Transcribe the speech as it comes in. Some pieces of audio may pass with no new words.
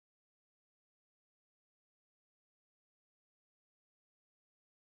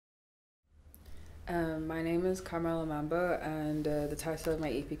My name is Carmel and the title of my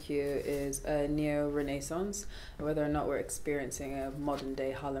EPQ is Neo-Renaissance, whether or not we're experiencing a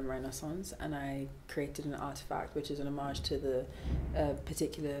modern-day Harlem Renaissance, and I created an artifact which is an homage to the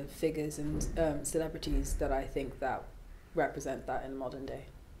particular figures and celebrities that I think that represent that in modern day.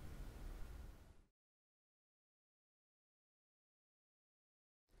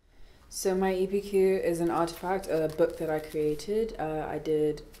 So my EPQ is an artifact, a book that I created. I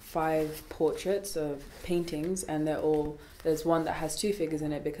did 5 portraits of paintings, and there's one that has 2 figures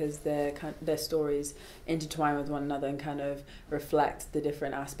in it because their stories intertwine with one another and kind of reflect the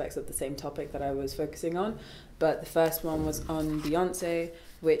different aspects of the same topic that I was focusing on. But the first one was on Beyonce,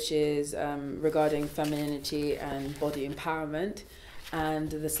 which is regarding femininity and body empowerment. And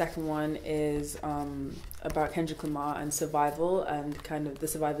the second one is about Kendrick Lamar and survival and kind of the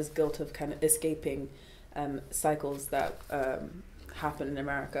survivor's guilt of kind of escaping cycles that happen in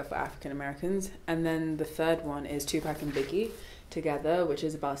America for African Americans. And then the third one is Tupac and Biggie together, which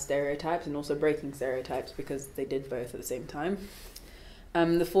is about stereotypes and also breaking stereotypes because they did both at the same time.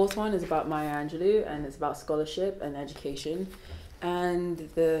 The fourth one is about Maya Angelou and it's about scholarship and education. And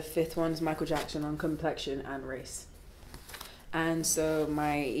the fifth one is Michael Jackson on complexion and race. And so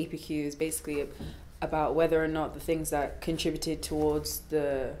my EPQ is basically about whether or not the things that contributed towards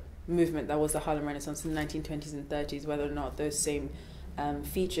the movement that was the Harlem Renaissance in the 1920s and 30s, whether or not those same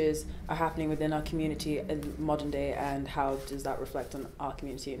features are happening within our community in modern day, and how does that reflect on our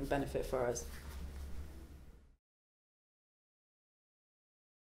community and benefit for us.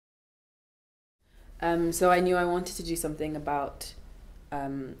 So I knew I wanted to do something about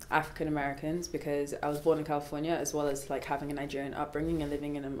African Americans because I was born in California, as well as like having a Nigerian upbringing and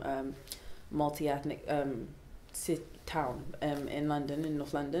living in a multi-ethnic town in London, in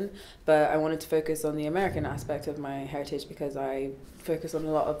North London. But I wanted to focus on the American aspect of my heritage because I focus on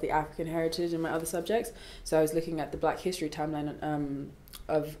a lot of the African heritage in my other subjects. So I was looking at the Black history timeline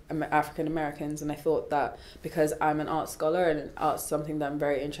of African Americans, and I thought that because I'm an art scholar and art's something that I'm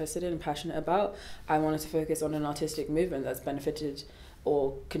very interested in and passionate about, I wanted to focus on an artistic movement that's benefited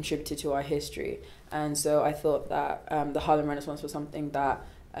or contributed to our history. And so I thought that the Harlem Renaissance was something that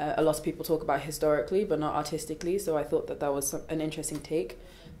a lot of people talk about historically but not artistically, so I thought that that was an interesting take,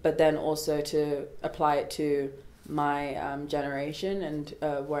 but then also to apply it to my generation and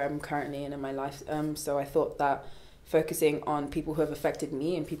where I'm currently in my life. So I thought that focusing on people who have affected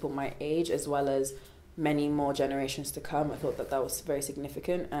me and people my age, as well as many more generations to come, I thought that that was very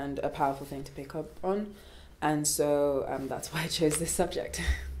significant and a powerful thing to pick up on. And so that's why I chose this subject.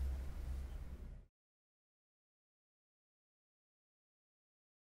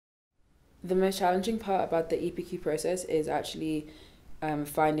 The most challenging part about the EPQ process is actually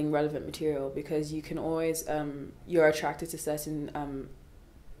finding relevant material, because you can always, you're attracted to certain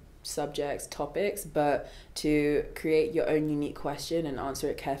subjects, topics, but to create your own unique question and answer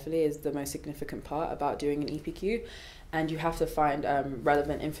it carefully is the most significant part about doing an EPQ. And you have to find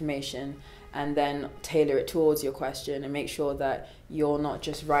relevant information and then tailor it towards your question and make sure that you're not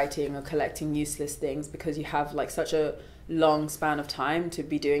just writing or collecting useless things, because you have like such a long span of time to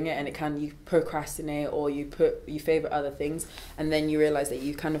be doing it, and you procrastinate or you favor other things, and then you realize that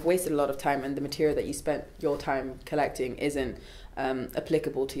you kind of wasted a lot of time and the material that you spent your time collecting isn't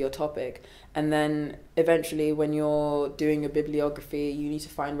applicable to your topic. And then eventually when you're doing a bibliography, you need to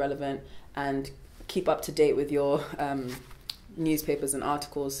find relevant and keep up to date with your newspapers and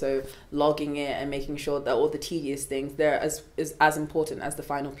articles, so logging it and making sure that all the tedious things there is as important as the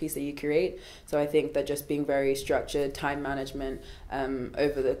final piece that you create. So I think that just being very structured, time management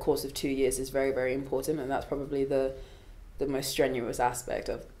over the course of 2 years is very, very important, and that's probably the most strenuous aspect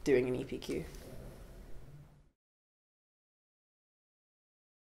of doing an EPQ.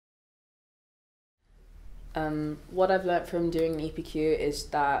 What I've learned from doing an EPQ is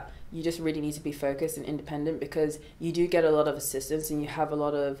that you just really need to be focused and independent, because you do get a lot of assistance and you have a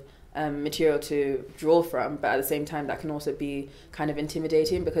lot of material to draw from, but at the same time that can also be kind of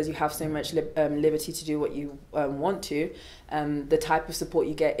intimidating because you have so much liberty to do what you want to. The type of support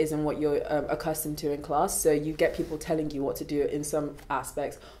you get isn't what you're accustomed to in class, so you get people telling you what to do in some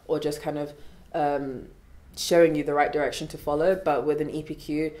aspects, or just kind of showing you the right direction to follow. But with an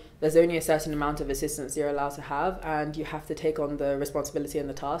EPQ, there's only a certain amount of assistance you're allowed to have, and you have to take on the responsibility and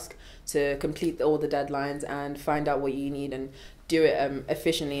the task to complete all the deadlines and find out what you need and do it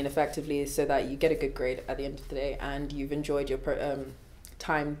efficiently and effectively, so that you get a good grade at the end of the day and you've enjoyed your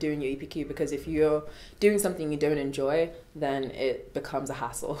time doing your EPQ. Because if you're doing something you don't enjoy, then it becomes a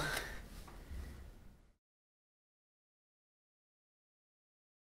hassle.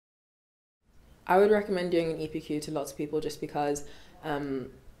 I would recommend doing an EPQ to lots of people, just because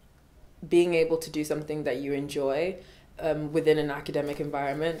being able to do something that you enjoy within an academic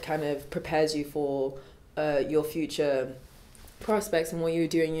environment kind of prepares you for your future prospects and what you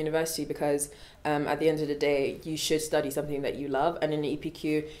do in university, because at the end of the day you should study something that you love, and in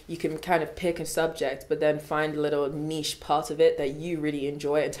EPQ you can kind of pick a subject but then find a little niche part of it that you really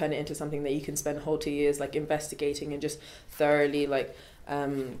enjoy and turn it into something that you can spend whole 2 years like investigating and just thoroughly like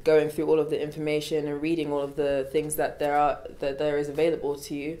going through all of the information and reading all of the things that there is available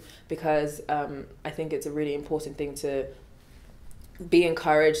to you, because I think it's a really important thing to be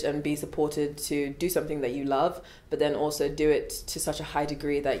encouraged and be supported to do something that you love, but then also do it to such a high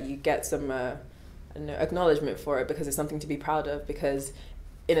degree that you get some acknowledgement for it, because it's something to be proud of, because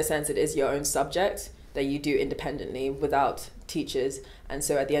in a sense it is your own subject that you do independently without teachers, and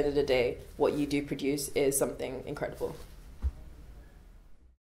so at the end of the day what you do produce is something incredible.